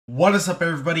What is up,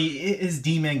 everybody? It is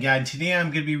Deemanguy, and today I'm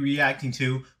going to be reacting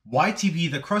to YTP,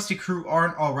 the Krusty Krew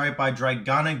Aren't Alright by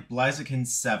Deemanguy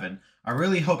 7. I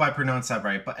really hope I pronounced that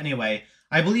right, but anyway,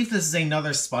 I believe this is another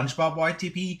SpongeBob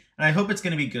YTP, and I hope it's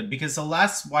going to be good, because the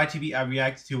last YTP I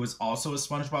reacted to was also a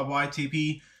SpongeBob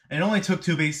YTP, and it only took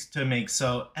 2 days to make,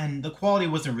 and the quality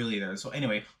wasn't really there. So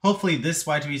anyway, hopefully this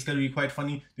YTP is going to be quite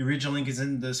funny. The original link is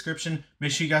in the description.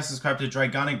 Make sure you guys subscribe to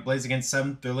Deemanguy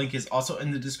 7. Their link is also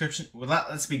in the description. With that,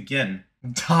 let's begin.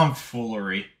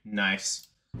 Tomfoolery. Nice.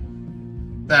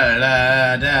 Da,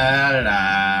 da, da, da,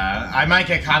 da. I might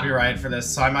get copyrighted for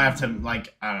this, so I might have to,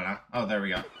 like, I don't know. Oh, there we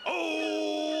go. Oh,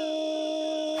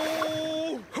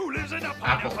 who lives in a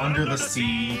Apple under the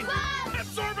sea.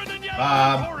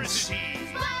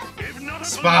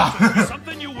 Spab.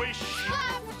 Something you wish.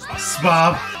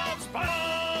 Spab.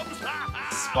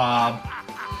 Spab.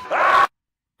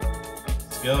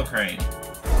 Skill crane.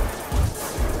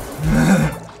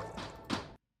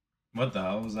 What the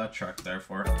hell was that truck there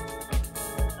for?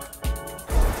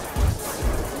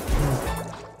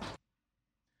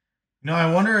 No,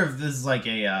 I wonder if this is like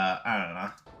a, I don't know.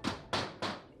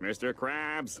 Mr.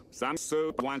 Krabs, some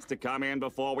soup wants to come in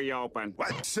before we open.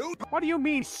 What soup? What do you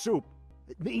mean, soup?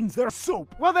 It means there's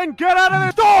soup. Well, then get out of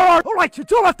the door! All right, you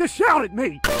don't have to shout at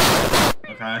me.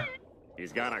 Okay.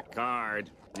 He's got a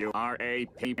card. You are a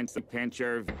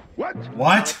pincher. What?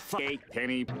 What? A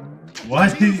penny.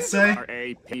 What did he say? Are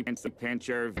a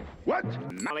pincher. What?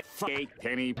 A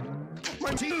penny.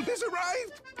 My team has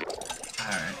arrived.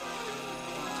 Alright.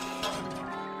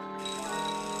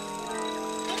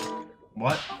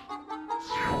 What?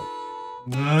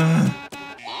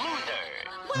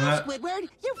 Well, Squidward,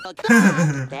 you fucked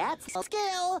up. That's a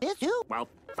skill. It's you. Well,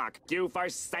 fuck you for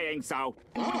saying so.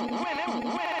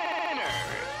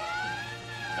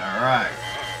 Alright.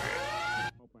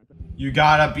 You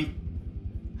gotta be...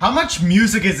 How much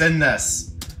music is in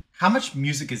this? How much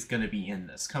music is gonna be in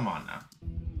this? Come on now.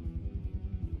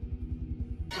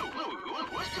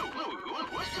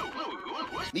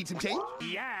 Need some change?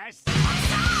 Yes.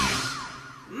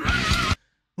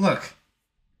 Look,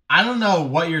 I don't know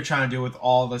what you're trying to do with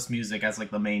all this music as like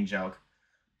the main joke,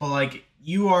 but like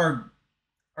you are,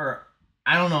 or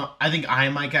I don't know, I think I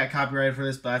might get copyrighted for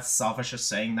this, but that's selfish of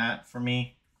saying that for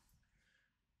me.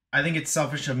 I think it's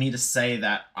selfish of me to say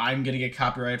that I'm gonna get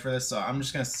copyrighted for this, so I'm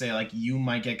just gonna say like you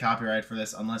might get copyrighted for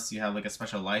this unless you have like a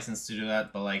special license to do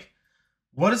that. But like,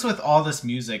 what is with all this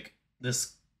music,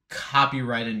 this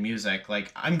copyrighted music?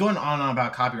 Like, I'm going on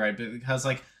about copyright because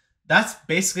like that's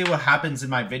basically what happens in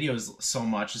my videos so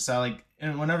much, is that like,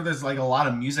 and whenever there's like a lot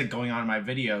of music going on in my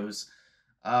videos,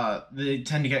 they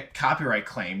tend to get copyright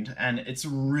claimed, and it's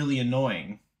really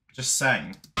annoying. Just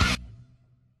saying.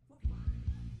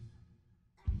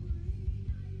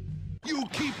 You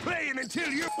keep playing until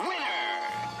you're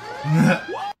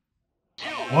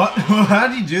What? How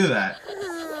did you do that?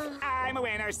 I'm a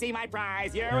winner. See my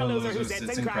prize. You're a loser who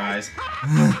sits and cries.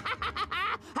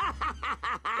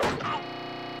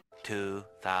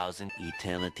 2,000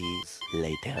 eternities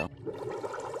later.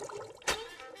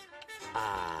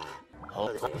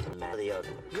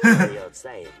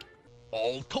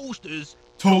 All toasters.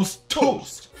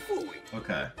 Toast.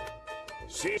 Okay.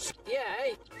 Yeah,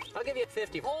 hey, I'll give you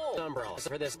 50 whole umbrellas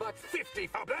for this buck. 50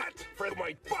 of that for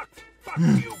my buck. Fuck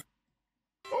you.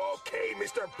 Okay,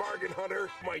 Mr. Bargain Hunter,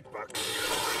 my buck.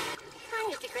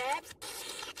 Hi, Mr. Krabs.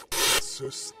 So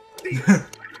steep.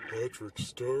 Patrick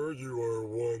Star, you are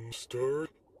 1 star.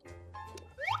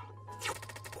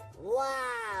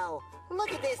 Wow,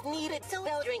 look at this neat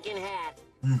soda drinking hat.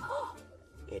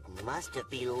 It must have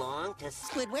belonged to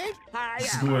Squidward. I am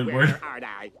Squidward. a winner, aren't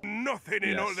I? Nothing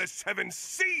in Yes. all the 7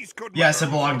 seas could Yes, it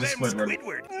rival belonged to them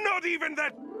Squidward. Not even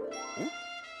that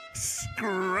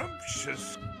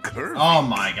scrumptious curve. Oh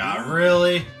my god,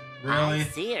 really? I Really?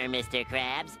 see her, Mr.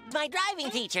 Krabs. My driving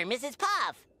teacher, Mrs.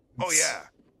 Puff. Oh yeah.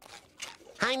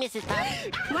 Hi, Mrs. Puff.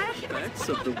 Flashbacks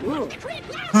of the world. Hi,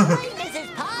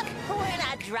 Mrs. Puff. We're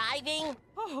not driving.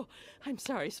 Oh, I'm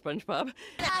sorry, SpongeBob.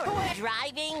 No, we're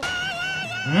driving.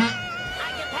 I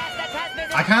can pass the test,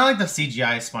 Mrs. I kind of like the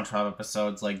CGI SpongeBob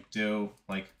episodes, like, hold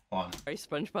on. Sorry,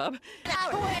 SpongeBob.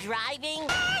 No, we're driving.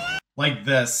 Like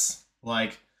this.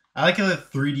 Like, I like the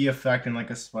 3D effect in,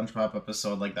 like, a SpongeBob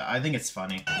episode like that. I think it's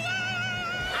funny. I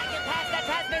can pass the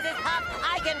test, Mrs. Puff.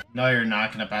 I can. No, you're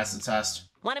not gonna pass the test.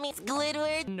 Want to meet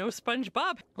Squidward? No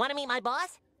SpongeBob. Want to meet my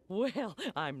boss? Well,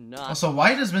 I'm not. Also,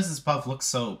 why does Mrs. Puff look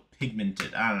so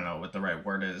pigmented? I don't know what the right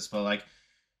word is, but, like,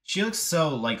 she looks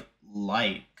so, like,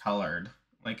 light colored.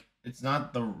 Like, it's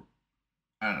not the...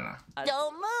 I don't know.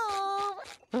 Don't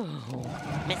move. Oh.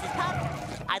 Mrs.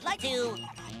 Puff, I'd like to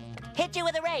hit you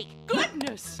with a rake.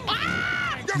 Goodness!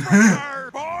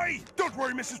 Boy! Don't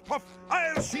worry, Mrs. Puff.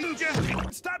 I'll shield you.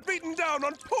 Stop beating down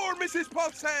on poor Mrs.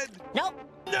 Puff's head. Nope.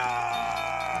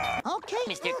 No! Okay,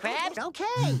 Mr. Krabs,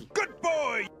 okay. Good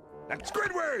boy! And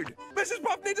Squidward! Mrs.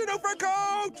 Puff needs a new fur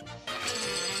coat!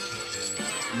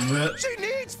 She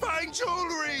needs fine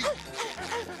jewelry!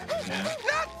 Yeah.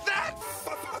 Not that!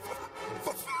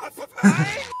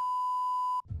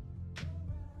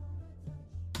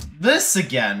 This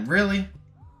again, really?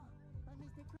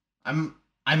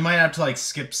 I might have to like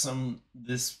skip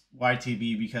this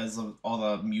YTB because of all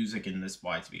the music in this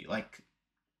YTB. Like,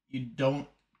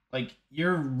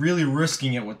 you're really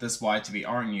risking it with this YTB,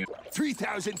 aren't you?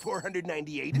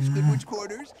 3,498 of Squidward's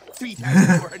quarters.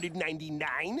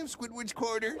 3,499 of Squidward's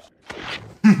quarters.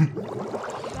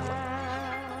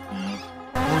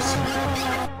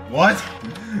 What?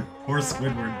 Poor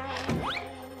Squidward.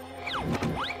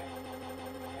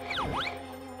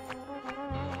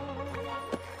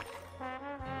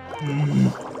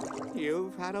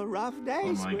 You've had a rough day,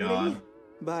 Oh my God.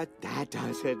 But that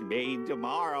doesn't mean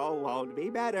tomorrow won't be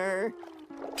better.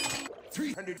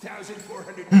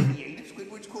 300,498 of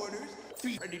Squidward's quarters.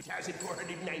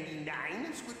 300,499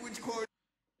 of Squidward's quarters.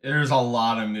 There's a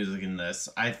lot of music in this.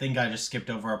 I think I just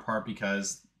skipped over a part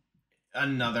because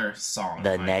another song.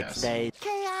 The next day.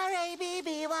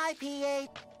 Krabby.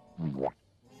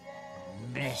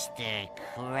 Mr.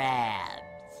 Krabs.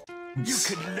 You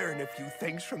can learn a few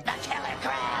things from The killer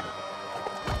crab.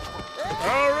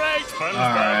 All right,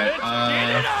 SpongeBob, let's get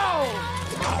it on!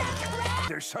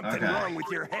 There's something Okay. wrong with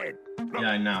your head. Look,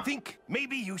 Yeah, I know. I think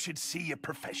maybe you should see a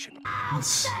professional.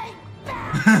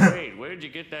 Wait, where'd you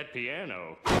get that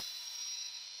piano?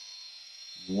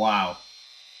 Wow.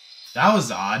 That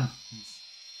was odd.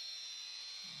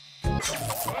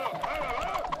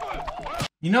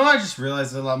 You know, I just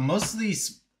realized that most of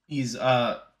these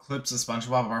clips of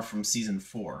SpongeBob are from season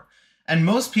 4, and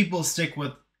most people stick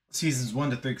with seasons 1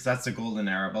 to 3 because that's the golden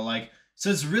era. But like, so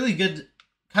it's really good,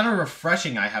 kind of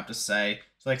refreshing, I have to say,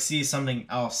 to like see something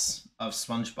else of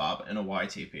SpongeBob in a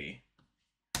YTP.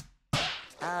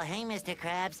 Oh, hey, Mr.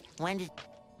 Krabs. When did...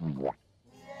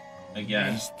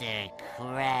 Again. Mr.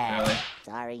 Krabs. Really?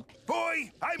 Sorry.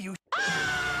 Boy, I'm you.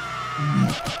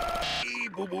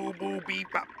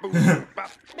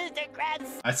 Mr. Krabs.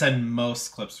 I said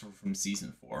most clips were from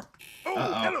season 4. Oh,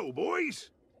 Uh-oh. hello, boys.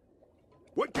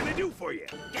 What can I do for you?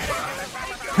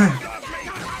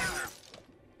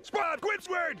 Spot,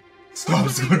 Squidward! Stop,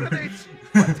 Squidward.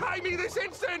 Untie me this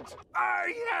instant!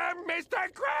 I am Mr.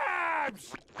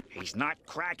 Krabs! He's not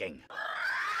cracking.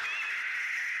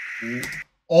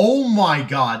 Oh my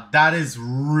God, that is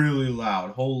really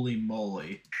loud. Holy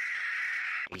moly.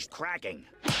 He's cracking.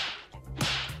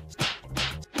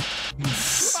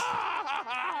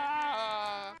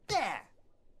 There.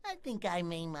 I think I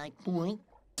made my point.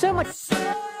 So much.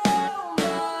 Come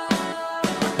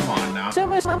on now. So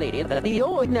much lady that the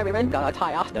ordinary man got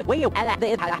tired that we had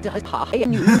the had to talk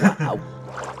and you wow.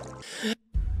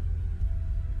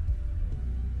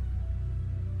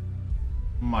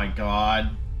 My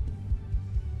God.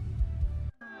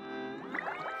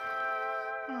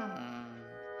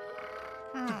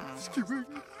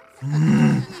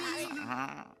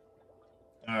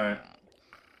 Alright.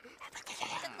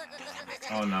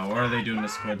 Oh no, what are they doing to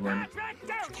Squidward?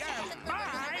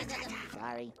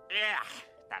 Sorry. Yeah,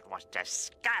 that was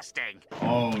disgusting.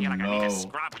 Oh I feel like I need to no.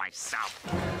 scrub myself.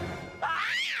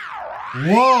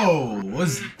 Whoa!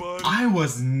 I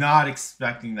was not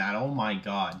expecting that. Oh my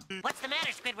God. What's the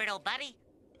matter, Squidward, old buddy?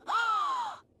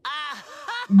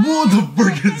 What the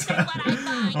frick is that? What I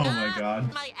find, Oh my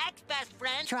God. My ex-best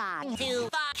friend tried to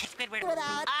fuck Squidward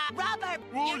without rubber.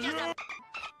 You're just a...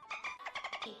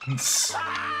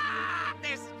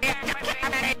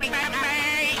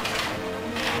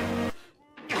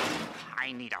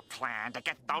 I need a plan to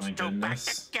get those My two back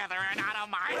goodness. together and out of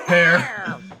my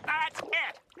Hair. That's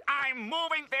it. I'm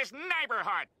moving this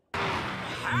neighborhood.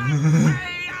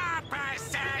 Happy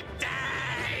opposite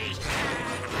day.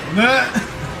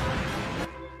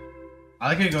 I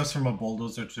like it goes from a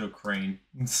bulldozer to a crane.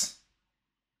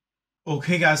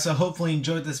 Okay guys, so hopefully you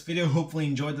enjoyed this video, hopefully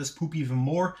you enjoyed this poop even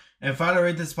more, and if I had to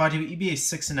rate this YTB, it'd be a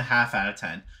 6.5 out of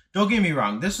 10. Don't get me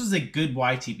wrong, this was a good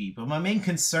YTB, but my main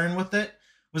concern with it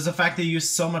was the fact that it used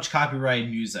so much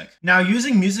copyrighted music. Now,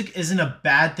 using music isn't a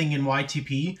bad thing in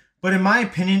YTP, but in my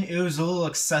opinion, it was a little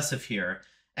excessive here.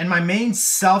 And my main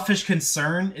selfish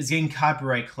concern is getting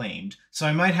copyright claimed, so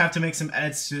I might have to make some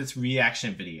edits to this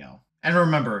reaction video. And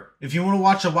remember, if you want to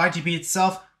watch the YTP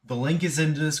itself, the link is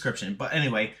in the description. But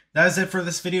anyway, that is it for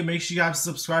this video. Make sure you guys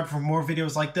subscribe for more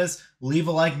videos like this. Leave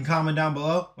a like and comment down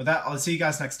below. With that, I'll see you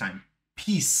guys next time.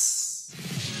 Peace.